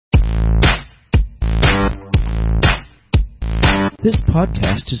This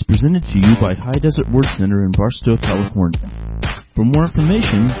podcast is presented to you by High Desert Word Center in Barstow, California. For more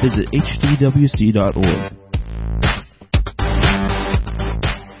information, visit hdwc.org.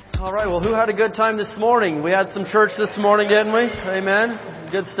 All right, well, who had a good time this morning? We had some church this morning, didn't we? Amen.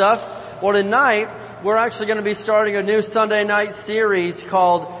 Good stuff. Well, tonight, we're actually going to be starting a new Sunday night series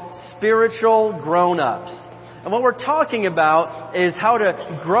called Spiritual Grown-Ups. And what we're talking about is how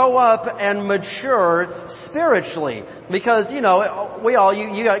to grow up and mature spiritually. Because, you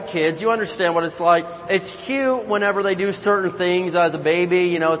got kids, you understand what it's like. It's cute whenever they do certain things as a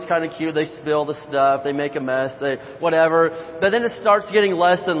baby, it's kind of cute. They spill the stuff, they make a mess, whatever. But then it starts getting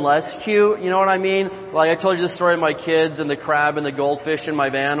less and less cute, you know what I mean? Like I told you the story of my kids and the crab and the goldfish in my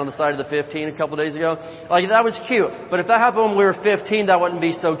van on the side of the 15 a couple days ago. Like that was cute. But if that happened when we were 15, that wouldn't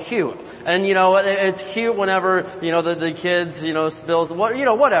be so cute. And, it's cute whenever, the kids, spills,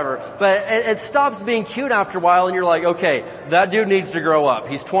 whatever. But it stops being cute after a while and you're like, okay, that dude needs to grow up.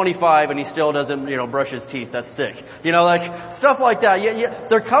 He's 25 and he still doesn't, brush his teeth. That's sick. Like, stuff like that.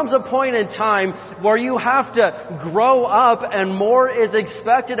 There comes a point in time where you have to grow up and more is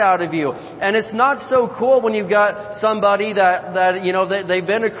expected out of you. And it's not so cool when you've got somebody that they've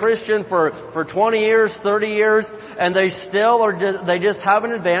been a Christian for 20 years, 30 years, and they still they just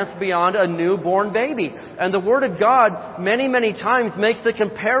haven't advanced beyond a newborn baby. And the Word of God many, many times makes the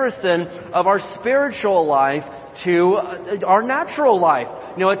comparison of our spiritual life to our natural life.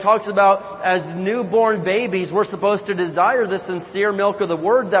 It talks about as newborn babies, we're supposed to desire the sincere milk of the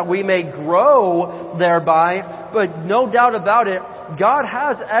Word that we may grow thereby. But no doubt about it, God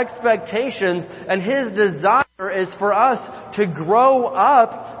has expectations and His desire is for us to grow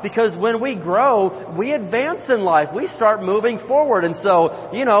up, because when we grow, we advance in life. We start moving forward. And so,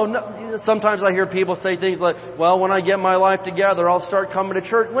 sometimes I hear people say things like, well, when I get my life together, I'll start coming to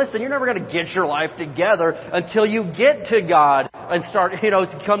church. Listen, you're never going to get your life together until you get to God and start,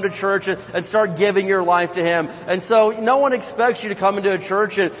 come to church and start giving your life to Him. And so no one expects you to come into a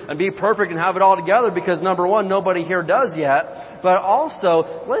church and be perfect and have it all together, because number one, nobody here does yet. But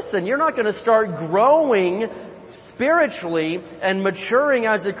also, listen, you're not going to start growing spiritually and maturing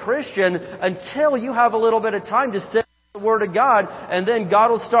as a Christian until you have a little bit of time to sit the Word of God, and then God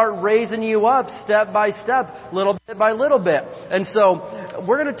will start raising you up step by step, little bit by little bit. And so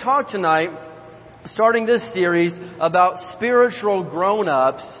we're going to talk tonight, starting this series, about spiritual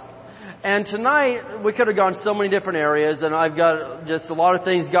grown-ups. And tonight, we could have gone so many different areas, and I've got just a lot of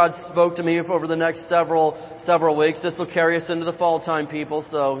things God spoke to me over the next several weeks. This will carry us into the fall time, people,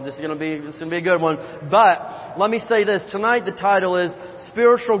 so this is going to be a good one. But let me say this. Tonight, the title is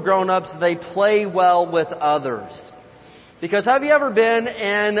Spiritual Grown-Ups, They Play Well with Others. Because have you ever been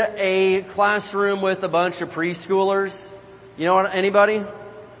in a classroom with a bunch of preschoolers? Anybody?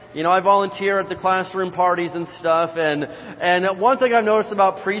 I volunteer at the classroom parties and stuff, and one thing I've noticed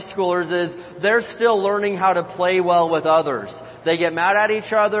about preschoolers is they're still learning how to play well with others. They get mad at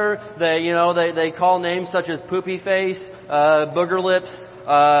each other. They call names such as poopy face, booger lips.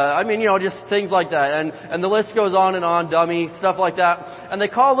 Just things like that. And the list goes on, dummy, stuff like that. And they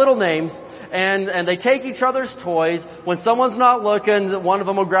call little names, and they take each other's toys. When someone's not looking, one of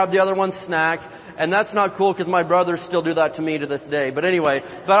them will grab the other one's snack. And that's not cool, because my brothers still do that to me to this day. But anyway,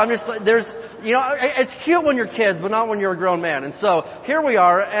 I'm just, it's cute when you're kids, but not when you're a grown man. And so here we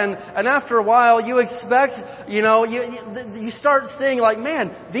are, and after a while, you expect, you start seeing like,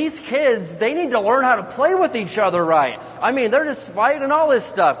 man, these kids, they need to learn how to play with each other right. They're just fighting and all this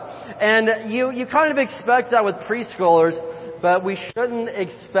stuff. And you kind of expect that with preschoolers, but we shouldn't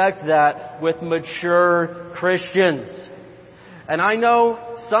expect that with mature Christians. And I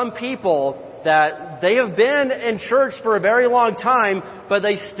know some people that they have been in church for a very long time, but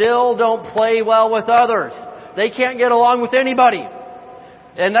they still don't play well with others. They can't get along with anybody.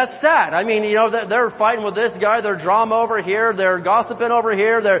 And that's sad. They're fighting with this guy, they're drama over here, they're gossiping over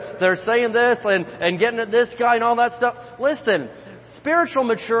here, they're saying this and getting at this guy and all that stuff. Listen, spiritual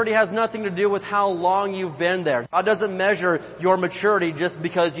maturity has nothing to do with how long you've been there. God doesn't measure your maturity just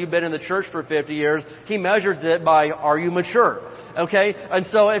because you've been in the church for 50 years. He measures it by, are you mature? Okay? And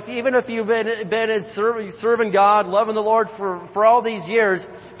so even if you've been serving God, loving the Lord for all these years,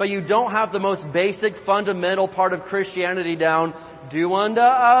 but you don't have the most basic, fundamental part of Christianity down, do unto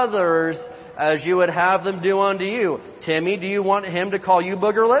others as you would have them do unto you. Timmy, do you want him to call you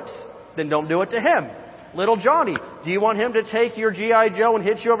booger lips? Then don't do it to him. Little Johnny, do you want him to take your G.I. Joe and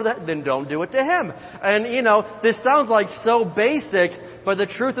hit you over the head? Then don't do it to him. And this sounds like so basic, but the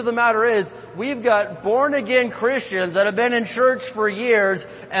truth of the matter is, we've got born-again Christians that have been in church for years,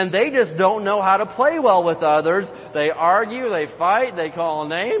 and they just don't know how to play well with others. They argue, they fight, they call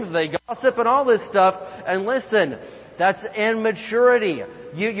names, they gossip and all this stuff. And listen, That's immaturity.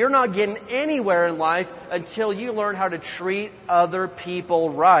 You're not getting anywhere in life until you learn how to treat other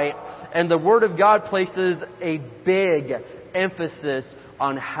people right. And the Word of God places a big emphasis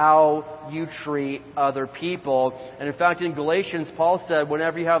on how you treat other people. And in fact, in Galatians, Paul said,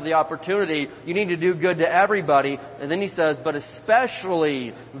 whenever you have the opportunity, you need to do good to everybody. And then he says, but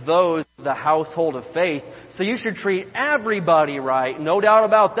especially those of the household of faith. So you should treat everybody right, no doubt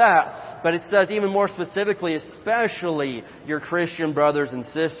about that. But it says even more specifically, especially your Christian brothers and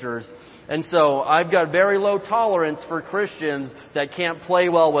sisters. And so I've got very low tolerance for Christians that can't play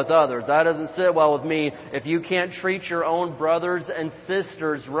well with others. That doesn't sit well with me. If you can't treat your own brothers and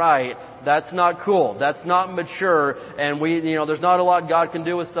sisters right, that's not cool. That's not mature. And there's not a lot God can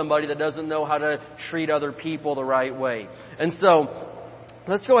do with somebody that doesn't know how to treat other people the right way. And so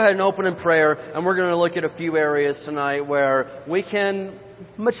let's go ahead and open in prayer, and we're going to look at a few areas tonight where we can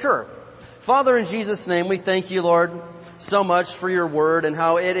mature. Father, in Jesus' name, we thank you, Lord, so much for your word and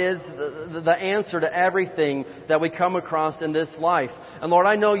how it is the answer to everything that we come across in this life. And Lord,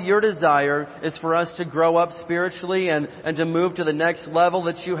 I know your desire is for us to grow up spiritually and to move to the next level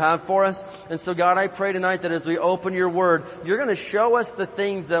that you have for us. And so God, I pray tonight that as we open your word, you're going to show us the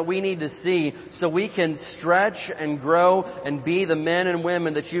things that we need to see so we can stretch and grow and be the men and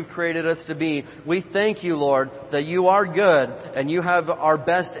women that you've created us to be. We thank you, Lord, that you are good and you have our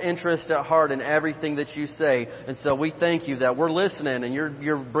best interest at heart in everything that you say. And so we thank you that we're listening and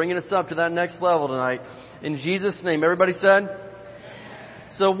you're bringing us up to that next level tonight. In Jesus' name, everybody said?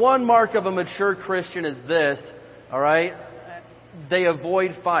 So one mark of a mature Christian is this, all right? They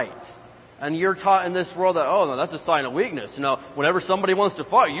avoid fights. And you're taught in this world that, oh, no, that's a sign of weakness. Whenever somebody wants to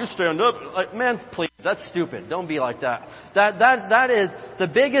fight, you stand up. Like, man, please, that's stupid. Don't be like that. That is the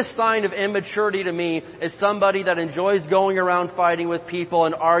biggest sign of immaturity to me is somebody that enjoys going around fighting with people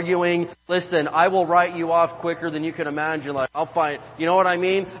and arguing. Listen, I will write you off quicker than you can imagine. Like, I'll fight. You know what I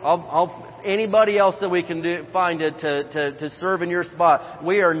mean? Anybody else that we can find to serve in your spot.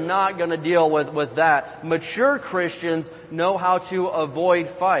 We are not going to deal with that. Mature Christians know how to avoid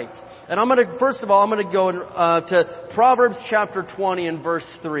fights. And first of all, I'm going to go to Proverbs chapter 20 and verse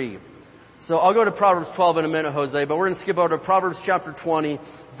 3. So I'll go to Proverbs 12 in a minute, Jose, but we're going to skip over to Proverbs chapter 20,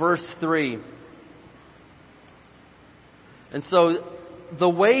 verse 3. And so the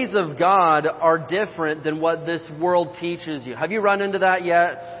ways of God are different than what this world teaches you. Have you run into that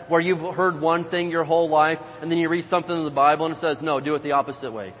yet? Where you've heard one thing your whole life, and then you read something in the Bible and it says, no, do it the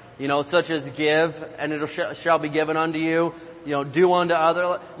opposite way. Such as give, and it shall be given unto you. Do unto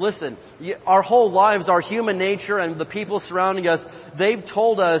other. Listen, our whole lives, our human nature and the people surrounding us, they've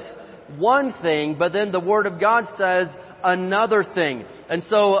told us one thing, but then the Word of God says another thing. And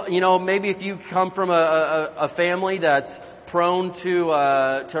so, maybe if you come from a family that's prone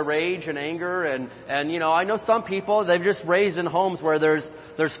to rage and anger, and I know some people, they've just raised in homes where there's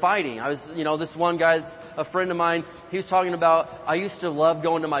fighting. This one guy's a friend of mine, he was talking about, I used to love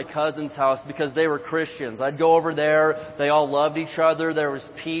going to my cousin's house because they were Christians. I'd go over there, they all loved each other, there was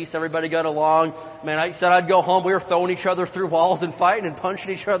peace, everybody got along. Man, I said I'd go home, we were throwing each other through walls and fighting and punching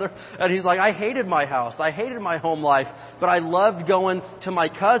each other. And he's like, I hated my house, I hated my home life, but I loved going to my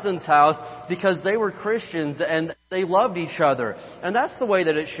cousin's house because they were Christians and they loved each other. And that's the way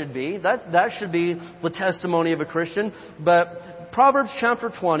that it should be. That should be the testimony of a Christian. But Proverbs chapter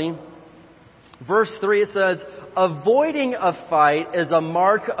 20, verse 3, it says, avoiding a fight is a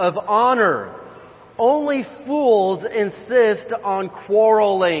mark of honor. Only fools insist on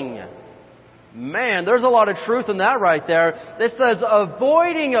quarreling. Man, there's a lot of truth in that right there. It says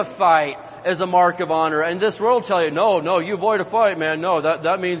avoiding a fight is a mark of honor. And this world will tell you, no, you avoid a fight, man. No,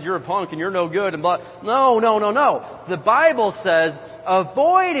 that means you're a punk and you're no good. And no. The Bible says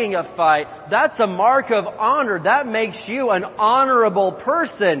avoiding a fight, that's a mark of honor. That makes you an honorable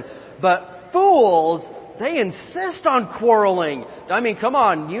person. But fools, they insist on quarreling. I mean, come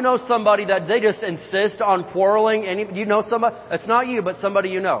on. You know somebody that they just insist on quarreling? You know somebody? It's not you, but somebody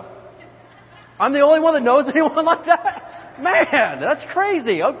you know. I'm the only one that knows anyone like that? Man, that's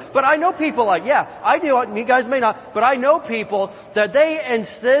crazy. But I know people I do. You guys may not. But I know people that they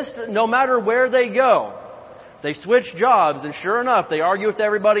insist no matter where they go. They switch jobs, and sure enough, they argue with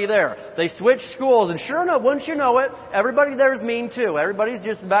everybody there. They switch schools, and sure enough, wouldn't you know it, everybody there is mean too. Everybody's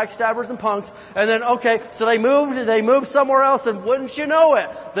just backstabbers and punks. And then, so they moved somewhere else, and wouldn't you know it,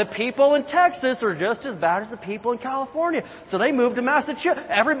 the people in Texas are just as bad as the people in California. So they moved to Massachusetts.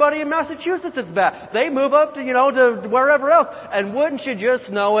 Everybody in Massachusetts is bad. They move up to wherever else. And wouldn't you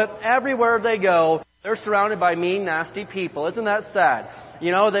just know it, everywhere they go, they're surrounded by mean, nasty people. Isn't that sad?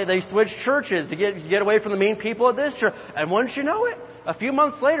 They switch churches to get away from the mean people at this church. And once you know it, a few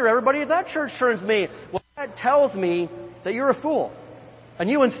months later, everybody at that church turns mean. Well, That tells me that you're a fool. And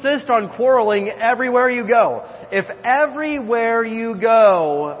you insist on quarreling everywhere you go. If everywhere you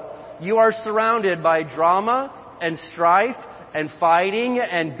go, you are surrounded by drama and strife and fighting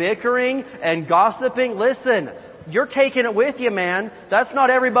and bickering and gossiping, listen, you're taking it with you, man. That's not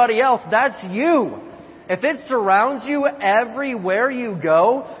everybody else. That's you. If it surrounds you everywhere you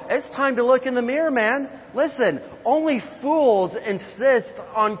go, it's time to look in the mirror, man. Listen, only fools insist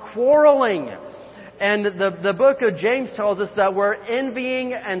on quarreling. And the book of James tells us that where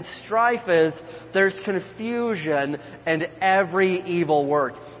envying and strife is, there's confusion and every evil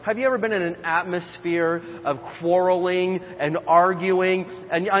work. Have you ever been in an atmosphere of quarreling and arguing?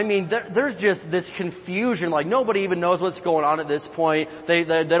 And I mean, there's just this confusion, like nobody even knows what's going on at this point. They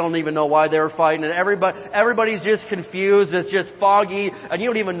don't even know why they're fighting, and everybody's just confused. It's just foggy, and you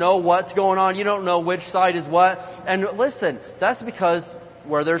don't even know what's going on. You don't know which side is what. And listen, that's because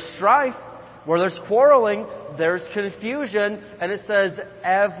where there's strife, where there's quarreling, there's confusion, and it says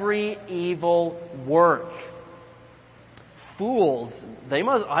every evil work. Fools, they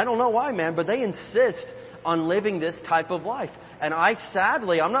must, I don't know why, man, but they insist on living this type of life. And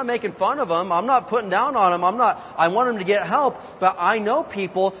I'm not making fun of them. I'm not putting down on them. I want them to get help. But I know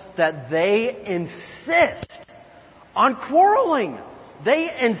people that they insist on quarreling. They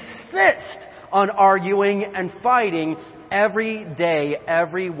insist on arguing and fighting every day,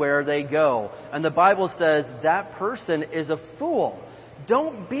 everywhere they go. And the Bible says that person is a fool.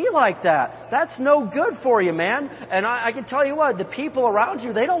 Don't be like that. That's no good for you, man. And I can tell you what, the people around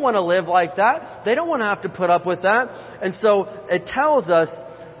you, they don't want to live like that. They don't want to have to put up with that. And so it tells us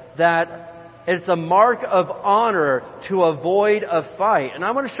that it's a mark of honor to avoid a fight. And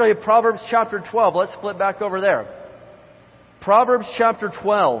I'm going to show you Proverbs chapter 12. Let's flip back over there. Proverbs chapter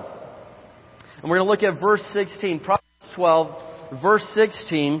 12. And we're going to look at verse 16. Proverbs 12, verse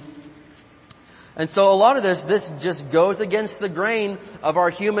 16. And so a lot of this just goes against the grain of our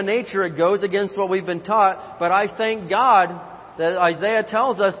human nature. It goes against what we've been taught. But I thank God that Isaiah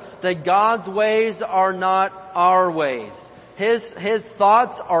tells us that God's ways are not our ways. His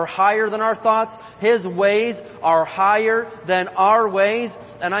thoughts are higher than our thoughts. His ways are higher than our ways.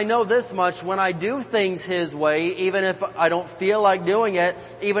 And I know this much, when I do things His way, even if I don't feel like doing it,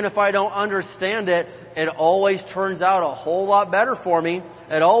 even if I don't understand it, it always turns out a whole lot better for me.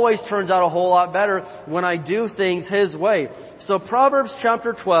 It always turns out a whole lot better when I do things His way. So Proverbs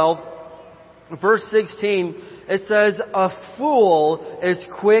chapter 12, verse 16, it says, "A fool is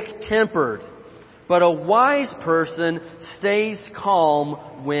quick-tempered, but a wise person stays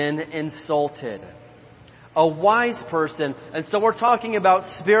calm when insulted." A wise person. And so we're talking about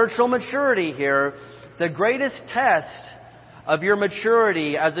spiritual maturity here. The greatest test of your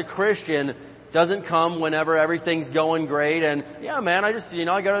maturity as a Christian doesn't come whenever everything's going great and, yeah, man, I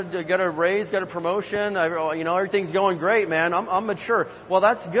got a raise, got a promotion, everything's going great, man. I'm mature. Well,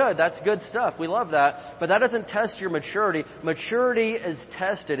 that's good. That's good stuff. We love that. But that doesn't test your maturity. Maturity is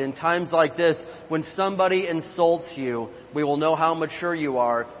tested in times like this. When somebody insults you, we will know how mature you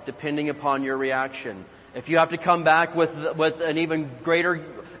are depending upon your reaction. If you have to come back with an even greater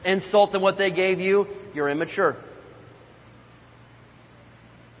insult than what they gave you, you're immature.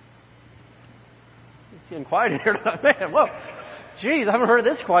 Getting quiet in here tonight. Man, whoa. Jeez, I haven't heard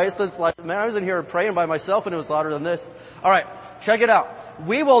this quiet since, I was in here praying by myself and it was louder than this. All right, check it out.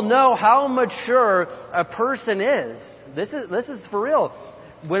 We will know how mature a person is. This is for real.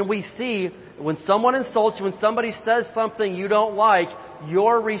 When someone insults you, when somebody says something you don't like,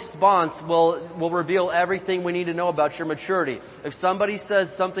 your response will reveal everything we need to know about your maturity. If somebody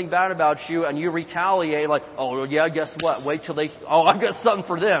says something bad about you and you retaliate like, oh yeah, guess what? Wait till I've got something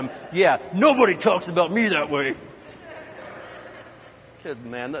for them. Yeah, nobody talks about me that way.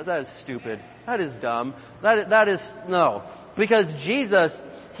 Man, that is stupid. That is dumb. That is, no. Because Jesus,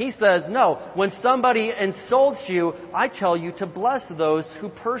 He says, no, when somebody insults you, I tell you to bless those who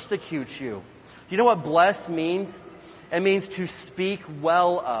persecute you. Do you know what bless means? It means to speak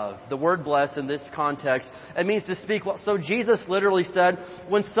well of. The word bless in this context, it means to speak well. So Jesus literally said,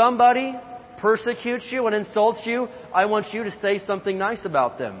 when somebody persecutes you and insults you, I want you to say something nice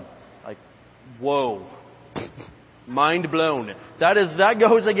about them. Like, whoa. Mind blown. That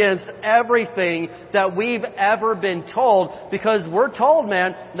goes against everything that we've ever been told, because we're told,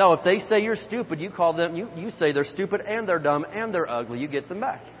 man, no, if they say you're stupid, you call them, you say they're stupid and they're dumb and they're ugly. You get them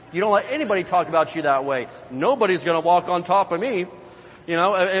back. You don't let anybody talk about you that way. Nobody's going to walk on top of me. You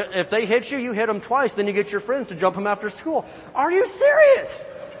know, if they hit you, you hit them twice. Then you get your friends to jump them after school. Are you serious?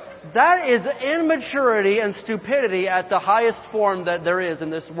 That is immaturity and stupidity at the highest form that there is in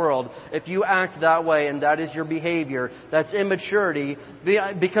this world. If you act that way and that is your behavior, that's immaturity,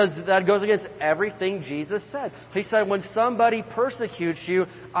 because that goes against everything Jesus said. He said, when somebody persecutes you,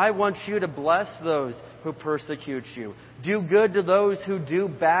 I want you to bless those who persecute you. Do good to those who do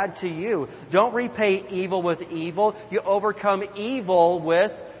bad to you. Don't repay evil with evil. You overcome evil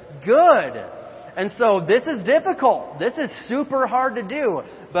with good. And so this is difficult. This is super hard to do.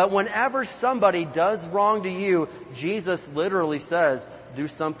 But whenever somebody does wrong to you, Jesus literally says, do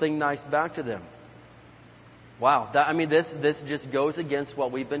something nice back to them. Wow. This just goes against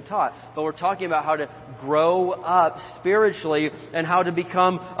what we've been taught. But we're talking about how to grow up spiritually and how to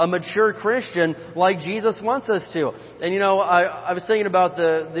become a mature Christian like Jesus wants us to. And I was thinking about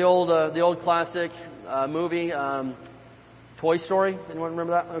the old classic movie, Toy Story. Anyone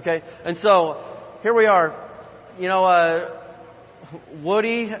remember that? Okay. And so here we are,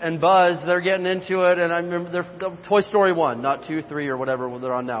 Woody and Buzz, they're getting into it, and I remember they're Toy Story 1, not 2, 3, or whatever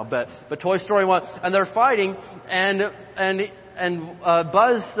they're on now, but Toy Story 1, and they're fighting, and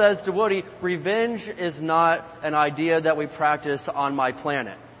Buzz says to Woody, revenge is not an idea that we practice on my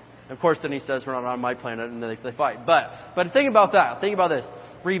planet. Of course, then he says we're not on my planet, and then they fight. But think about that. Think about this.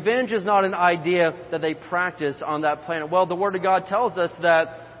 Revenge is not an idea that they practice on that planet. Well, the Word of God tells us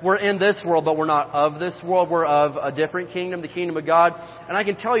that we're in this world, but we're not of this world. We're of a different kingdom, the kingdom of God. And I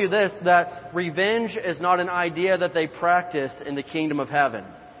can tell you this, that revenge is not an idea that they practice in the kingdom of heaven.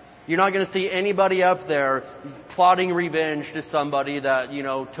 You're not going to see anybody up there plotting revenge to somebody that,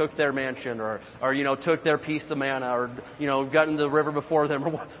 took their mansion or took their piece of manna or, got in the river before them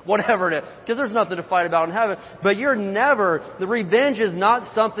or whatever it is. Because there's nothing to fight about in heaven. But the revenge is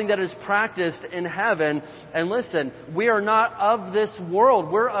not something that is practiced in heaven. And listen, we are not of this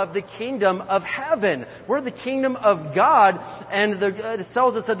world. We're of the kingdom of heaven. We're the kingdom of God. And it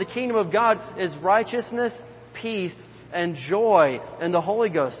tells us that the kingdom of God is righteousness, peace, and joy in the Holy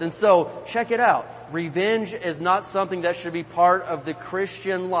Ghost. And so, check it out. Revenge is not something that should be part of the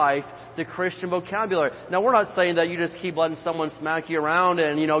Christian life, the Christian vocabulary. Now, we're not saying that you just keep letting someone smack you around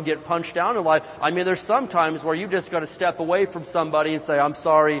and, get punched down in life. There's some times where you've just got to step away from somebody and say, I'm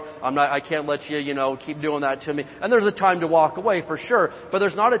sorry, I can't let you, keep doing that to me. And there's a time to walk away for sure. But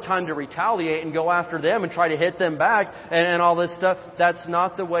there's not a time to retaliate and go after them and try to hit them back and all this stuff. That's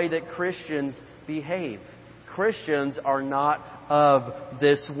not the way that Christians behave. Christians are not of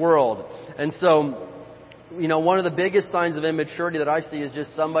this world. And so, one of the biggest signs of immaturity that I see is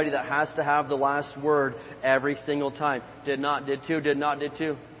just somebody that has to have the last word every single time. Did not, did to, did not, did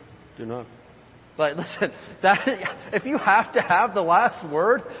to. Do not. But listen, if you have to have the last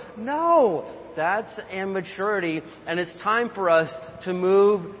word, no. That's immaturity, and it's time for us to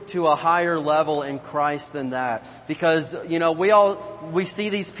move to a higher level in Christ than that. Because, we see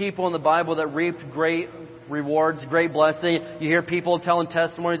these people in the Bible that reaped great rewards, great blessing. You hear people telling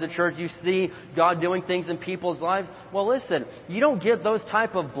testimonies at church. You see God doing things in people's lives. Well, listen, you don't get those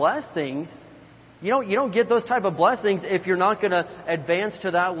type of blessings. You don't get those type of blessings if you're not going to advance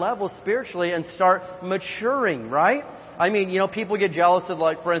to that level spiritually and start maturing, right? People get jealous of,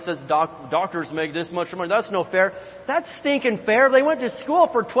 for instance, doctors make this much money. That's no fair. That's stinking fair. They went to school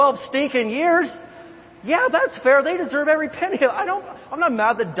for 12 stinking years. Yeah, that's fair. They deserve every penny. I'm not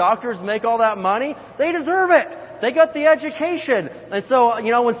mad that doctors make all that money. They deserve it. They got the education. And so,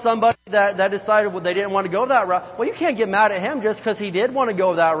 when somebody that decided they didn't want to go that route, well, you can't get mad at him just because he did want to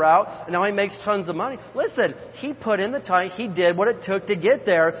go that route, and now he makes tons of money. Listen, he put in the time. He did what it took to get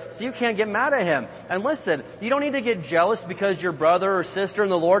there, so you can't get mad at him. And listen, you don't need to get jealous because your brother or sister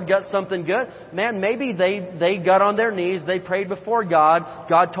in the Lord got something good. Man, maybe they got on their knees, they prayed before God.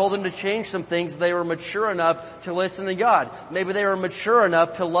 God told them to change some things. They were mature enough to listen to God. Maybe they were mature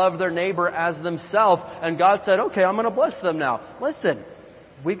enough to love their neighbor as themselves, and God said, okay, I'm going to bless them now. Listen,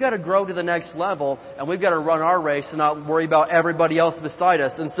 we've got to grow to the next level, and we've got to run our race and not worry about everybody else beside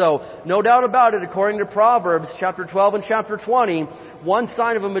us. And so, no doubt about it, according to Proverbs chapter 12 and chapter 20, one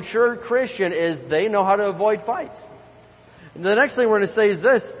sign of a mature Christian is they know how to avoid fights. And the next thing we're going to say is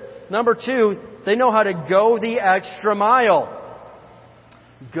this. Number 2, they know how to go the extra mile.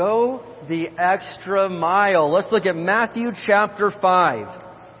 Go the extra mile. Let's look at Matthew chapter 5.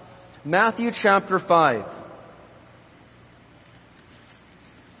 Matthew chapter 5.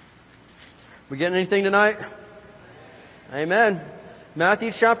 We getting anything tonight? Amen.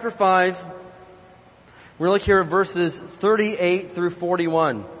 Matthew chapter 5. We're going to look here at verses 38 through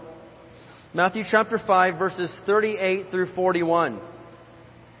 41. Matthew chapter 5, verses 38 through 41.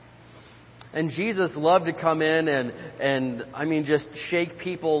 And Jesus loved to come in and just shake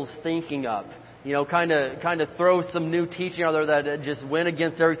people's thinking up. kind of throw some new teaching out there that just went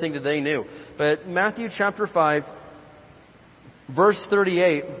against everything that they knew. But Matthew chapter 5, verse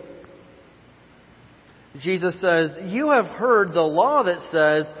 38, Jesus says, "You have heard the law that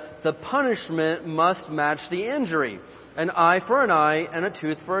says the punishment must match the injury. An eye for an eye and a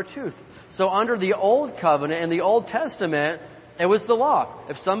tooth for a tooth." So under the Old Covenant, in the Old Testament, it was the law.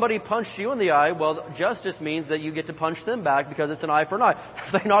 If somebody punched you in the eye, well, justice means that you get to punch them back because it's an eye for an eye.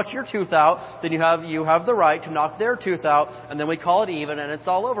 If they knock your tooth out, then you have the right to knock their tooth out, and then we call it even, and it's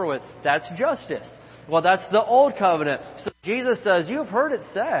all over with. That's justice. Well, that's the Old Covenant. So Jesus says, you've heard it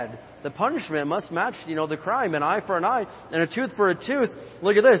said, the punishment must match, the crime, an eye for an eye and a tooth for a tooth.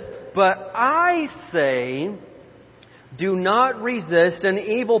 Look at this. But I say, do not resist an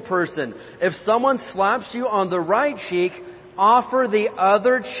evil person. If someone slaps you on the right cheek, offer the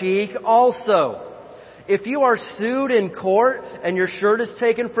other cheek also. If you are sued in court and your shirt is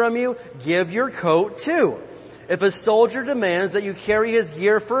taken from you, give your coat too. If a soldier demands that you carry his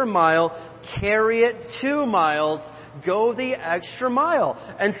gear for a mile, carry it 2 miles. Go the extra mile.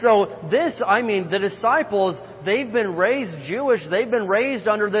 And so the disciples, they've been raised Jewish. They've been raised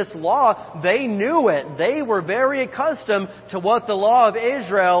under this law. They knew it. They were very accustomed to what the law of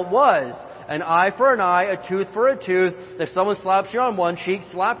Israel was. An eye for an eye, a tooth for a tooth. If someone slaps you on one cheek,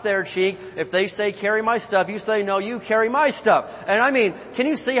 slap their cheek. If they say, carry my stuff, you say, no, you carry my stuff. And can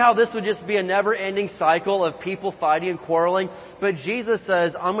you see how this would just be a never-ending cycle of people fighting and quarreling? But Jesus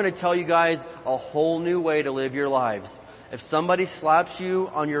says, I'm going to tell you guys a whole new way to live your lives. If somebody slaps you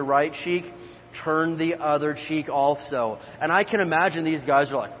on your right cheek, turn the other cheek also. And I can imagine these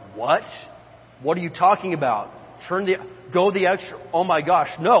guys are like, what? What are you talking about? Go the extra. Oh my gosh,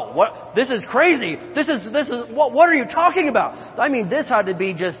 no. What? This is crazy. This is what are you talking about? This had to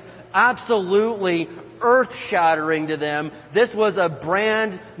be just absolutely earth-shattering to them. This was a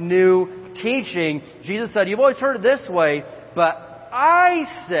brand new teaching. Jesus said, you've always heard it this way, but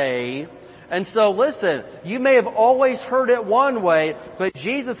I say. And so listen, you may have always heard it one way, but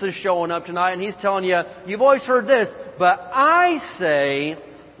Jesus is showing up tonight and He's telling you, you've always heard this, but I say,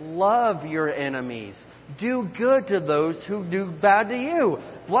 love your enemies. Do good to those who do bad to you.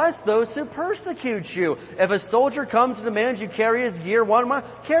 Bless those who persecute you. If a soldier comes and demands you carry his gear 1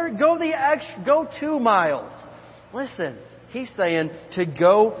 mile, go 2 miles. Listen, He's saying to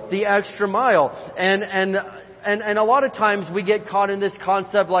go the extra mile. And a lot of times we get caught in this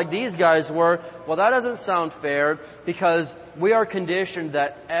concept like these guys were. Well, that doesn't sound fair because we are conditioned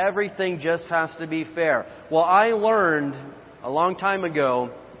that everything just has to be fair. Well, I learned a long time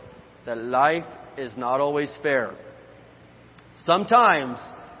ago that life is not always fair. Sometimes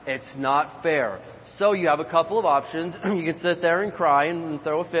it's not fair. So you have a couple of options. You can sit there and cry and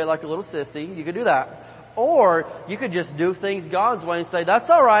throw a fit like a little sissy. You could do that. Or you could just do things God's way and say, that's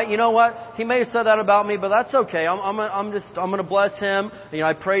all right. You know what? He may have said that about me, but that's okay. I'm going to bless him.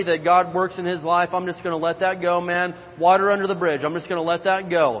 I pray that God works in his life. I'm just going to let that go, man. Water under the bridge. I'm just going to let that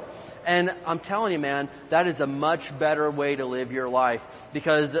go. And I'm telling you, man, that is a much better way to live your life.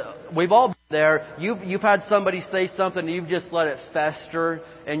 Because we've all been there. You've had somebody say something and you've just let it fester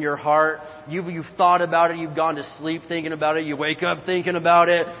in your heart. You've thought about it. You've gone to sleep thinking about it. You wake up thinking about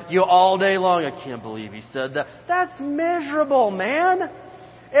it. You all day long, I can't believe he said that. That's miserable, man.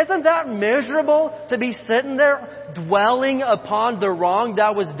 Isn't that miserable to be sitting there dwelling upon the wrong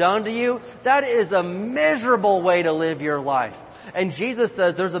that was done to you? That is a miserable way to live your life. And Jesus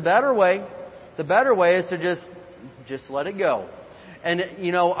says there's a better way. The better way is to just let it go. And,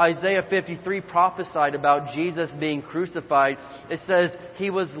 Isaiah 53 prophesied about Jesus being crucified. It says He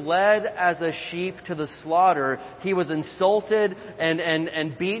was led as a sheep to the slaughter. He was insulted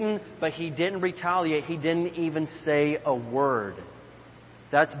and beaten, but He didn't retaliate. He didn't even say a word.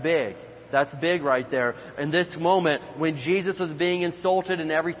 That's big. That's big right there. In this moment, when Jesus was being insulted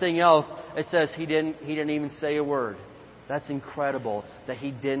and everything else, it says He didn't even say a word. That's incredible that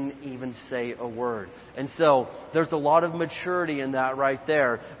He didn't even say a word. And so there's a lot of maturity in that right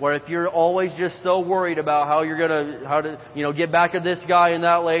there. Where if you're always just so worried about how to get back at this guy and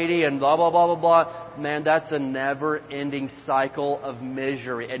that lady and blah, blah, blah, blah, blah, man, that's a never-ending cycle of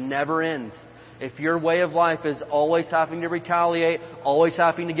misery. It never ends. If your way of life is always having to retaliate, always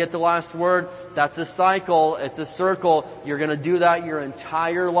having to get the last word, that's a cycle. It's a circle. You're going to do that your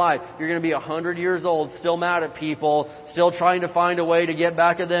entire life. You're going to be 100 years old, still mad at people, still trying to find a way to get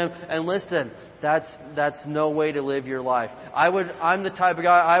back at them. And listen, that's no way to live your life. I'm the type of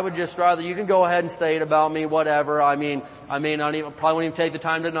guy, I would just rather, you can go ahead and say it about me, whatever. I may not even, probably won't even take the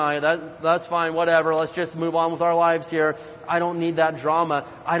time to deny it. That's fine, whatever. Let's just move on with our lives here. I don't need that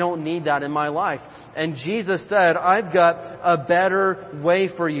drama. I don't need that in my life. And Jesus said, I've got a better way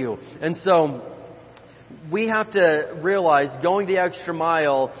for you. And so, we have to realize going the extra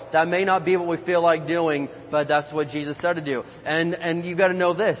mile, that may not be what we feel like doing, but that's what Jesus said to do. And you've got to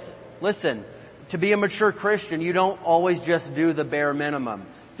know this. Listen, to be a mature Christian, you don't always just do the bare minimum.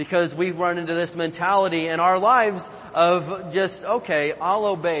 Because we've run into this mentality in our lives of just, okay, I'll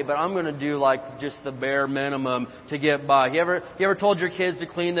obey, but I'm going to do like just the bare minimum to get by. You ever told your kids to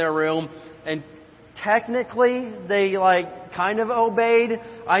clean their room and technically they kind of obeyed?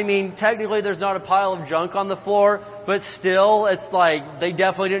 I mean, technically there's not a pile of junk on the floor, but still it's like they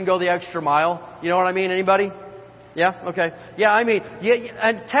definitely didn't go the extra mile. You know what I mean? Anybody? Yeah? Okay. Yeah,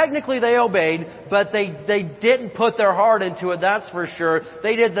 and technically they obeyed, but they didn't put their heart into it, that's for sure.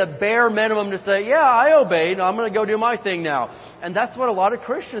 They did the bare minimum to say, yeah, I obeyed, I'm going to go do my thing now. And that's what a lot of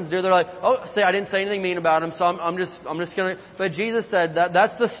Christians do. They're like, I didn't say anything mean about him, so I'm just going to... But Jesus said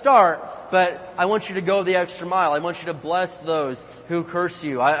that's the start, but I want you to go the extra mile. I want you to bless those who curse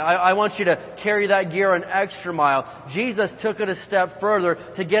you. I want you to carry that gear an extra mile. Jesus took it a step further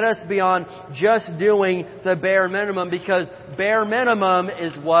to get us beyond just doing the bare minimum, because bare minimum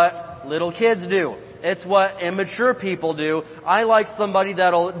is what little kids do. It's what immature people do. I like somebody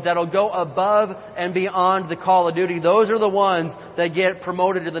that'll go above and beyond the call of duty. Those are the ones that get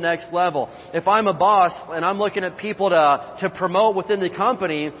promoted to the next level. If I'm a boss and I'm looking at people to promote within the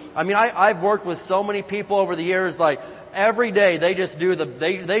company, I've worked with so many people over the years, like every day they just do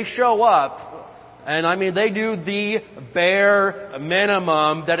they show up and they do the bare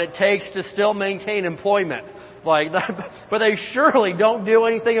minimum that it takes to still maintain employment. Like that, but they surely don't do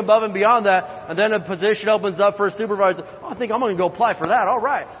anything above and beyond that. And then a position opens up for a supervisor. I think I'm going to go apply for that. All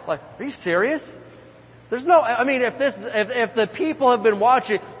right. Like, are you serious? There's no, if the people have been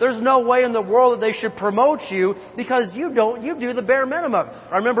watching, there's no way in the world that they should promote you because you do the bare minimum.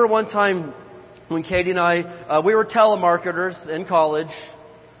 I remember one time when Katie and I, we were telemarketers in college.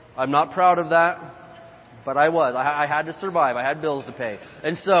 I'm not proud of that. But I was. I had to survive. I had bills to pay.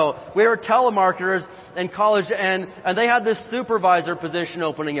 And so we were telemarketers in college, and they had this supervisor position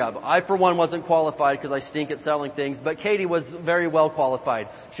opening up. I, for one, wasn't qualified because I stink at selling things, but Katie was very well qualified.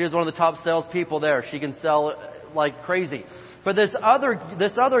 She was one of the top salespeople there. She can sell like crazy. But this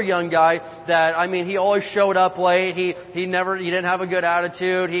other young guy that, he always showed up late. He didn't have a good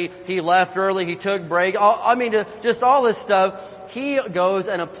attitude. He left early. He took break. Just all this stuff. He goes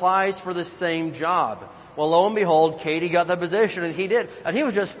and applies for the same job. Well, lo and behold, Katie got the position, and he did. And he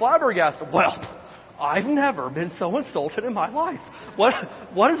was just flabbergasted. Well, I've never been so insulted in my life. What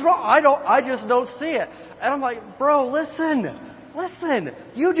is wrong? I just don't see it. And I'm like, bro, listen.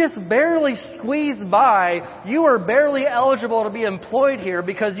 You just barely squeezed by. You are barely eligible to be employed here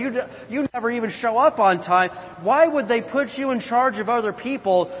because you never even show up on time. Why would they put you in charge of other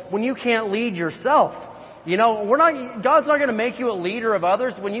people when you can't lead yourself? God's not going to make you a leader of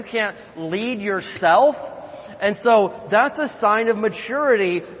others when you can't lead yourself. And so that's a sign of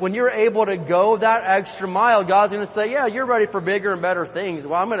maturity when you're able to go that extra mile. God's going to say, yeah, you're ready for bigger and better things.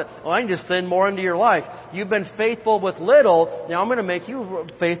 Well, I can just send more into your life. You've been faithful with little. Now I'm going to make you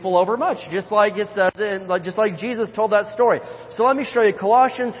faithful over much. Just like it says, just like Jesus told that story. So let me show you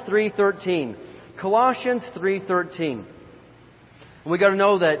Colossians 3:13. Colossians 3:13. We got to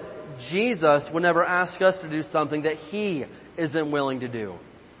know that Jesus would never ask us to do something that He isn't willing to do.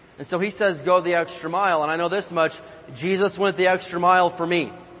 And so He says, go the extra mile. And I know this much, Jesus went the extra mile for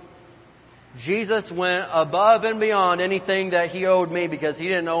me. Jesus went above and beyond anything that He owed me because He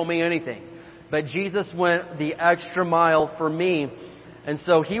didn't owe me anything. But Jesus went the extra mile for me. And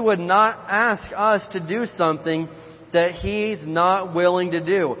so He would not ask us to do something that He's not willing to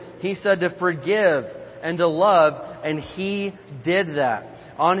do. He said to forgive and to love, and He did that.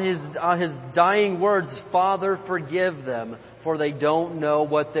 On his dying words, Father, forgive them, for they don't know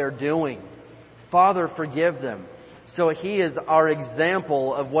what they're doing. Father, forgive them. So He is our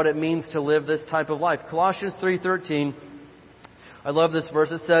example of what it means to live this type of life. Colossians 3:13, I love this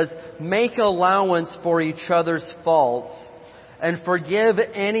verse. It says, make allowance for each other's faults and forgive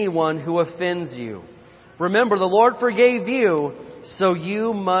anyone who offends you. Remember, the Lord forgave you, so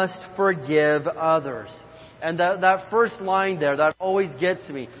you must forgive others. And that first line there, that always gets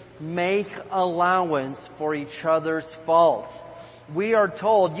me. Make allowance for each other's faults. we are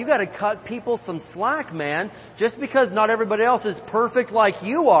told, you got to cut people some slack, man. Just because not everybody else is perfect like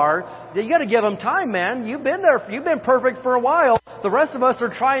you are, you got to give them time, man. You've been there. You've been perfect for a while. The rest of us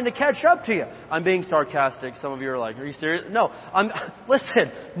are trying to catch up to you. I'm being sarcastic. Some of you are like, are you serious? No.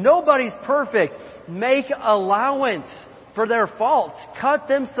 Listen, nobody's perfect. Make allowance for their faults. Cut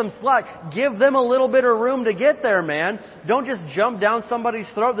them some slack. Give them a little bit of room to get there, man. Don't just jump down somebody's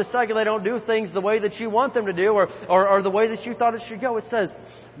throat the second they don't do things the way that you want them to do or the way that you thought it should go. It says,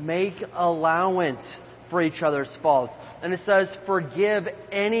 make allowance for each other's faults. And it says, forgive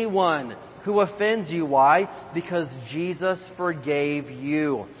anyone who offends you. Why? Because Jesus forgave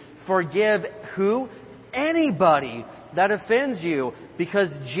you. Forgive who? Anybody that offends you, because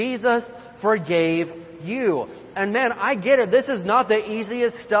Jesus forgave you. And man, I get it. This is not the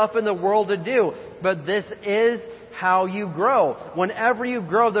easiest stuff in the world to do, but this is how you grow. Whenever you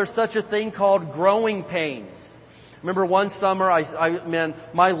grow, there's such a thing called growing pains. Remember one summer, man,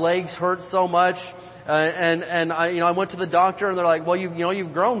 my legs hurt so much, and I went to the doctor, and they're like, well,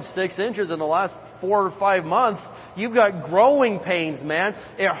 you've grown 6 inches in the last 4 or 5 months. You've got growing pains, man.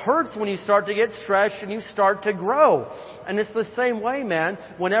 It hurts when you start to get stretched and you start to grow. And it's the same way, man.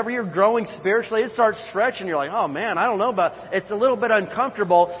 Whenever you're growing spiritually, it starts stretching. You're like, oh man, I don't know about, it's a little bit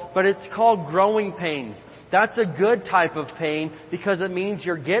uncomfortable, but it's called growing pains. That's a good type of pain because it means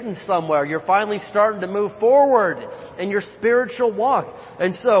you're getting somewhere. You're finally starting to move forward in your spiritual walk.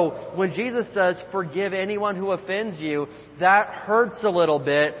 And so when Jesus says, forgive anyone who offends you, that hurts a little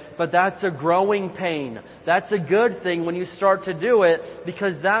bit, but that's a growing pain. That's a good thing when you start to do it,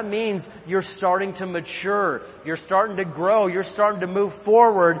 because that means you're starting to mature. You're starting to grow. You're starting to move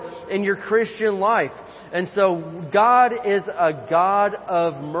forward in your Christian life. And so God is a God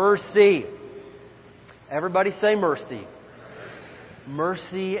of mercy. Everybody say mercy.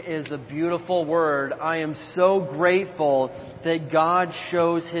 Mercy is a beautiful word. I am so grateful that God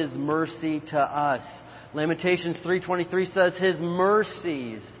shows His mercy to us. Lamentations 3:23 says, His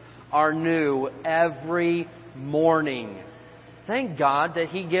mercies are new every morning. Thank God that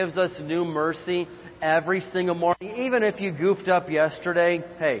He gives us new mercy every single morning. Even if you goofed up yesterday,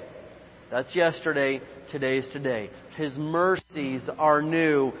 hey, that's yesterday. Today's today. His mercies are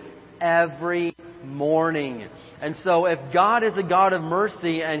new every morning. And so if God is a God of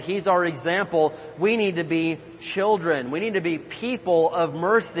mercy and He's our example, we need to be children. We need to be people of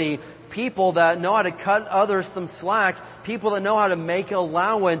mercy, people that know how to cut others some slack, people that know how to make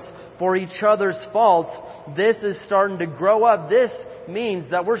allowance for each other's faults. This is starting to grow up. This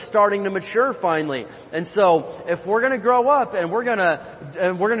means that we're starting to mature finally. And so if we're going to grow up and we're going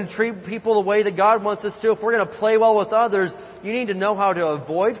to treat people the way that God wants us to, if we're going to play well with others, you need to know how to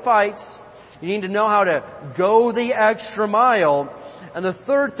avoid fights. You need to know how to go the extra mile. And the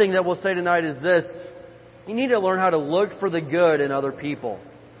third thing that we'll say tonight is this. You need to learn how to look for the good in other people.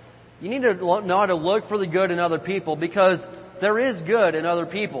 You need to know how to look for the good in other people, because there is good in other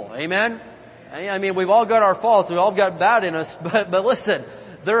people. Amen? I mean, we've all got our faults. We've all got bad in us. But listen,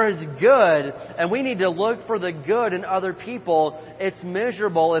 there is good, and we need to look for the good in other people. It's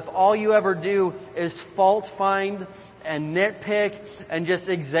miserable if all you ever do is fault find and nitpick and just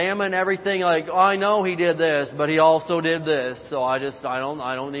examine everything like, oh, I know he did this, but he also did this. So I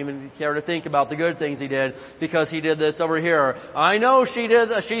don't even care to think about the good things he did because he did this over here. I know she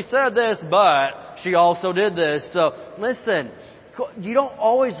said this, but she also did this. So listen, you don't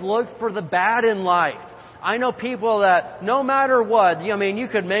always look for the bad in life. I know people that no matter what, I mean, you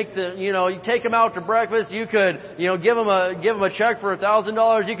could make you take them out to breakfast, you could, give them a check for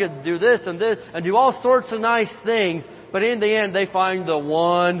 $1,000, you could do this and do all sorts of nice things, but in the end they find the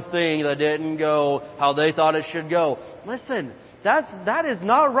one thing that didn't go how they thought it should go. Listen, that is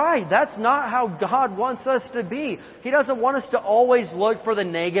not right. That's not how God wants us to be. He doesn't want us to always look for the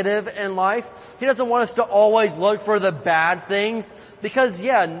negative in life. He doesn't want us to always look for the bad things. Because,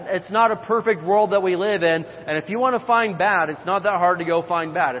 it's not a perfect world that we live in. And if you want to find bad, it's not that hard to go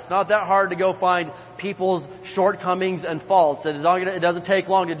find bad. It's not that hard to go find people's shortcomings and faults. It doesn't take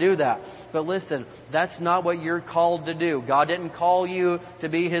long to do that. But listen, that's not what you're called to do. God didn't call you to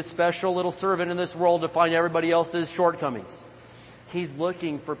be His special little servant in this world to find everybody else's shortcomings. He's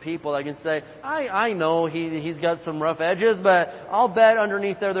looking for people that can say, I know he's got some rough edges, but I'll bet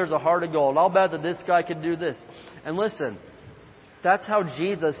underneath there's a heart of gold. I'll bet that this guy could do this. And listen, that's how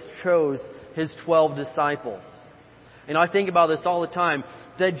Jesus chose His 12 disciples. And I think about this all the time,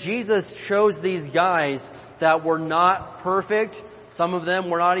 that Jesus chose these guys that were not perfect. Some of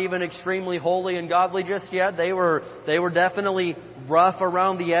them were not even extremely holy and godly just yet. They were definitely rough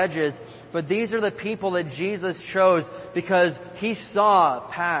around the edges. But these are the people that Jesus chose because He saw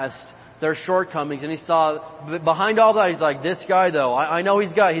past their shortcomings. And he saw behind all that, he's like, this guy though, I know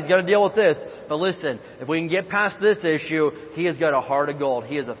he's got to deal with this. But listen, if we can get past this issue, he has got a heart of gold.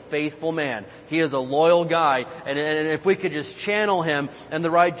 He is a faithful man. He is a loyal guy. And if we could just channel him in the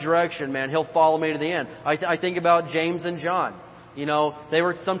right direction, man, he'll follow me to the end. I think about James and John. You know, they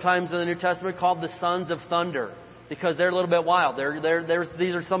were sometimes in the New Testament called the sons of thunder because they're a little bit wild.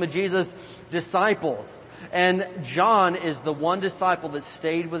 These are some of Jesus' disciples. And John is the one disciple that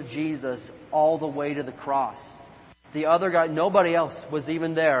stayed with Jesus all the way to the cross. The other guy, nobody else was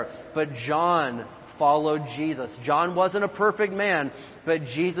even there, but John followed Jesus. John wasn't a perfect man, but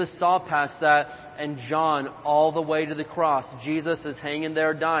Jesus saw past that, and John all the way to the cross. Jesus is hanging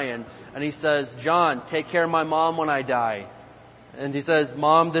there dying, and he says, John, take care of my mom when I die. And he says,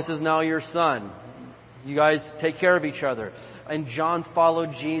 Mom, this is now your son. You guys take care of each other. And John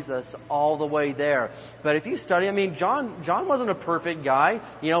followed Jesus all the way there. But if you study, I mean, John wasn't a perfect guy.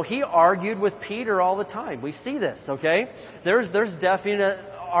 You know, he argued with Peter all the time. We see this, okay? There's definite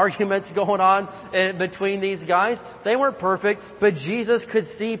arguments going on between these guys. They weren't perfect, but Jesus could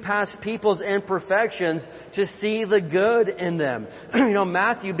see past people's imperfections to see the good in them. You know,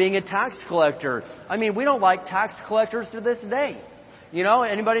 Matthew being a tax collector. I mean, we don't like tax collectors to this day. You know,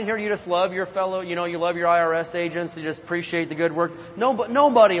 anybody in here, you just love your fellow, you know, you love your IRS agents, you just appreciate the good work. No, but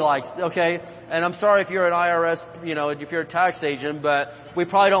nobody likes, okay? And I'm sorry if you're an IRS, you know, if you're a tax agent, but we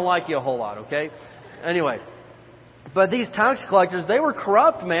probably don't like you a whole lot, okay? Anyway. But these tax collectors, they were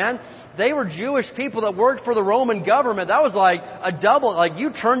corrupt, man. They were Jewish people that worked for the Roman government. That was like a double, like you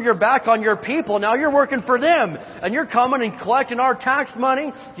turned your back on your people, now you're working for them. And you're coming and collecting our tax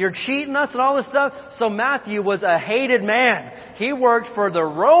money. You're cheating us and all this stuff. So Matthew was a hated man. He worked for the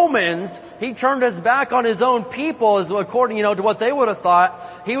Romans. He turned his back on his own people, as according, you know, to what they would have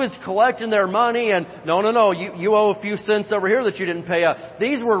thought. He was collecting their money and, no, you owe a few cents over here that you didn't pay up.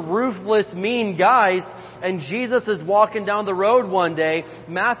 These were ruthless, mean guys. And Jesus is walking down the road one day.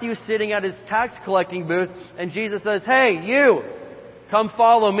 Matthew's sitting at his tax collecting booth. And Jesus says, hey, you, come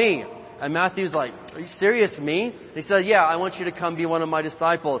follow me. And Matthew's like, are you serious, me? And he said, yeah, I want you to come be one of my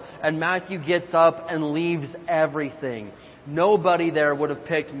disciples. And Matthew gets up and leaves everything. Nobody there would have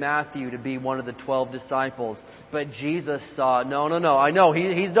picked Matthew to be one of the 12 disciples. But Jesus saw, no. I know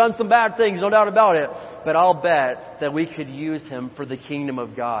he's done some bad things, no doubt about it. But I'll bet that we could use him for the kingdom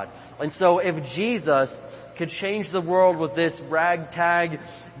of God. And so if Jesus could change the world with this ragtag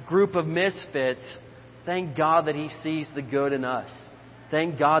group of misfits, thank God that He sees the good in us.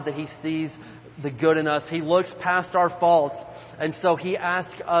 Thank God that He sees the good in us. He looks past our faults. And so He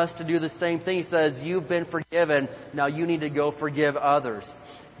asks us to do the same thing. He says, you've been forgiven. Now you need to go forgive others.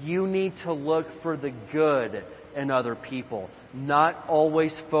 You need to look for the good in other people. Not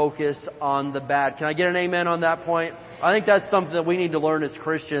always focus on the bad. Can I get an amen on that point? I think that's something that we need to learn as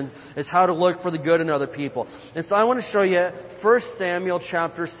Christians, is how to look for the good in other people. And so I want to show you 1 Samuel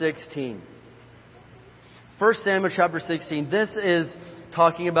chapter 16. 1 Samuel chapter 16. This is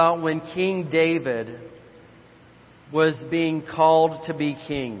talking about when King David was being called to be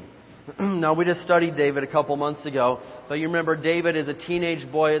king. Now, we just studied David a couple months ago, but you remember David is a teenage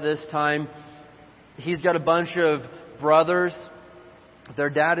boy at this time. He's got a bunch of brothers. Their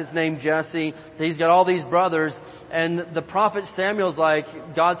dad is named Jesse. He's got all these brothers. And the prophet Samuel's like,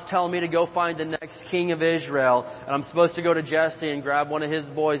 God's telling me to go find the next king of Israel. And I'm supposed to go to Jesse and grab one of his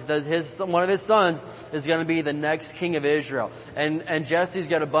boys. One of his sons is going to be the next king of Israel. And Jesse's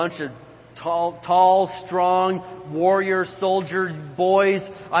got a bunch of tall, strong, warrior, soldier boys.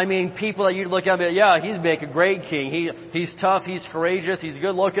 I mean, people that you'd look at and be, yeah, he'd make a great king. He's tough, he's courageous, he's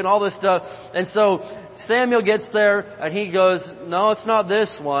good looking, all this stuff. And so Samuel gets there and he goes, no, it's not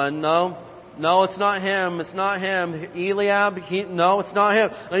this one. No, it's not him. It's not him. Eliab, no, it's not him.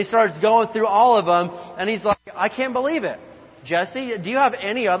 And he starts going through all of them and he's like, I can't believe it. Jesse, do you have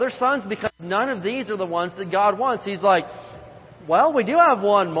any other sons? Because none of these are the ones that God wants. He's like, well, we do have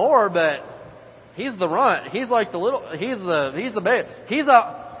one more, but he's the runt. He's like the little, he's the baby.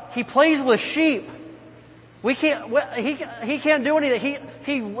 He plays with sheep. He can't do anything.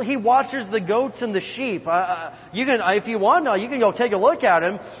 He watches the goats and the sheep. You can, if you want to, you can go take a look at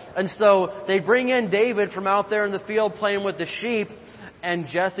him. And so they bring in David from out there in the field playing with the sheep. And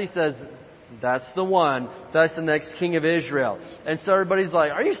Jesse says, that's the one. That's the next king of Israel. And so everybody's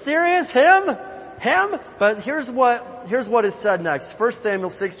like, are you serious? Him? But here's what is said next. 1 Samuel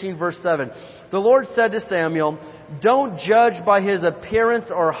 16 verse 7. The Lord said to Samuel, don't judge by his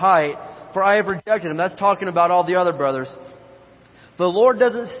appearance or height, for I have rejected him. That's talking about all the other brothers. The Lord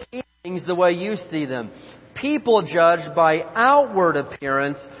doesn't see things the way you see them. People judge by outward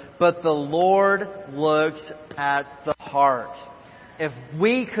appearance, but the Lord looks at the heart. if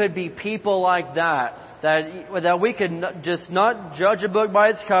we could be people like that we could just not judge a book by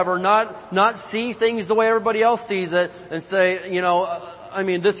its cover, not see things the way everybody else sees it, and say,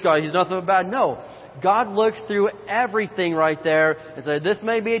 this guy, he's nothing but bad. No. God looks through everything right there and said, this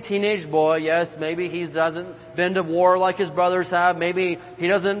may be a teenage boy. Yes, maybe he hasn't been to war like his brothers have. Maybe he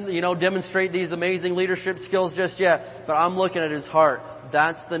doesn't, demonstrate these amazing leadership skills just yet. But I'm looking at his heart.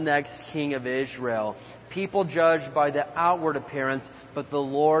 That's the next king of Israel. People judge by the outward appearance, but the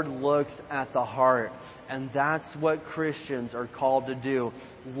Lord looks at the heart. And that's what Christians are called to do.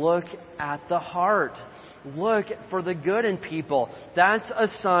 Look at the heart. Look for the good in people. That's a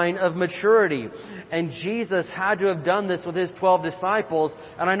sign of maturity. And Jesus had to have done this with His 12 disciples.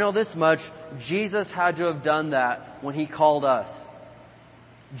 And I know this much, Jesus had to have done that when He called us.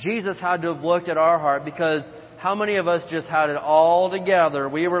 Jesus had to have looked at our heart, because how many of us just had it all together?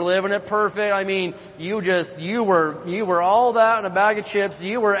 We were living it perfect. I mean, you were all that in a bag of chips.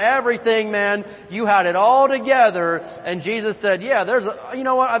 You were everything, man. You had it all together. And Jesus said, yeah, you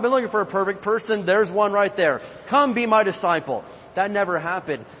know what? I've been looking for a perfect person. There's one right there. Come be my disciple. That never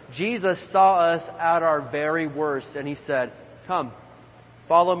happened. Jesus saw us at our very worst, and He said, come,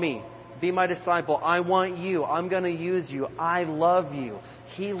 follow me. Be my disciple. I want you. I'm going to use you. I love you.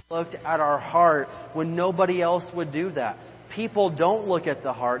 He looked at our heart when nobody else would do that. People don't look at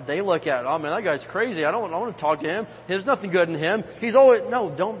the heart. They look at, oh man, that guy's crazy. I don't want to talk to him. There's nothing good in him.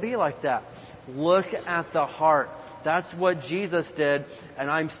 No, don't be like that. Look at the heart. That's what Jesus did. And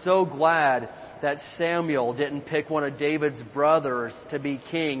I'm so glad that Samuel didn't pick one of David's brothers to be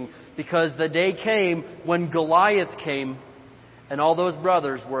king, because the day came when Goliath came and all those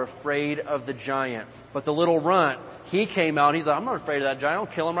brothers were afraid of the giant. But the little runt, he came out and he's like, I'm not afraid of that giant.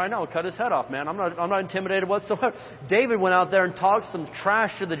 I'll kill him right now. I'll cut his head off, man. I'm not intimidated whatsoever. David went out there and talked some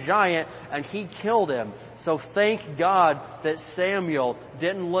trash to the giant, and he killed him. So thank God that Samuel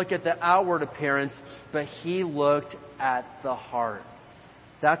didn't look at the outward appearance, but he looked at the heart.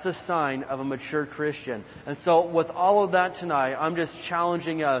 That's a sign of a mature Christian. And so with all of that tonight, I'm just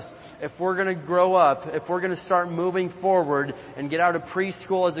challenging us. If we're going to grow up, if we're going to start moving forward and get out of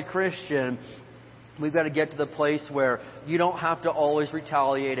preschool as a Christian, we've got to get to the place where you don't have to always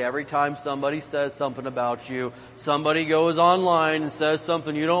retaliate every time somebody says something about you. Somebody goes online and says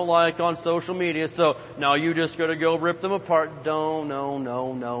something you don't like on social media, so now you just got to go rip them apart.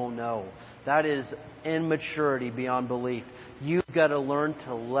 No. That is immaturity beyond belief. You've got to learn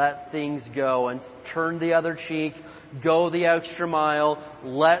to let things go and turn the other cheek, go the extra mile,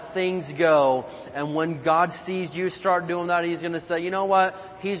 let things go. And when God sees you start doing that, He's going to say, you know what?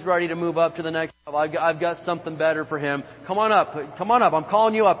 He's ready to move up to the next level. I've got something better for him. Come on up. I'm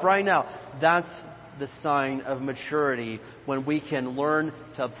calling you up right now. That's the sign of maturity, when we can learn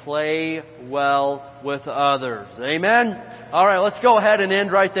to play well with others. Amen? All right, let's go ahead and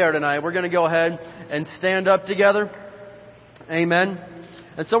end right there tonight. We're going to go ahead and stand up together. Amen.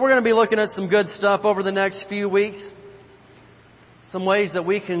 And so we're going to be looking at some good stuff over the next few weeks. Some ways that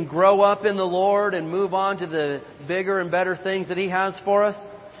we can grow up in the Lord and move on to the bigger and better things that He has for us.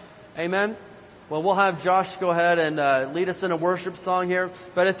 Amen. Well, we'll have Josh go ahead and lead us in a worship song here.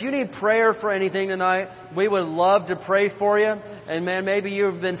 But if you need prayer for anything tonight, we would love to pray for you. And man, maybe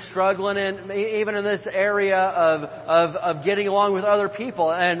you've been struggling even in this area of getting along with other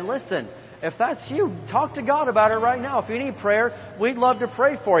people. And listen, if that's you, talk to God about it right now. If you need prayer, we'd love to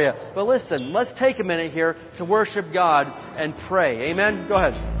pray for you. But listen, let's take a minute here to worship God and pray. Amen? Go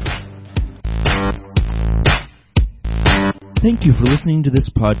ahead. Thank you for listening to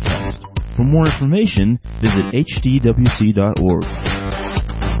this podcast. For more information, visit hdwc.org.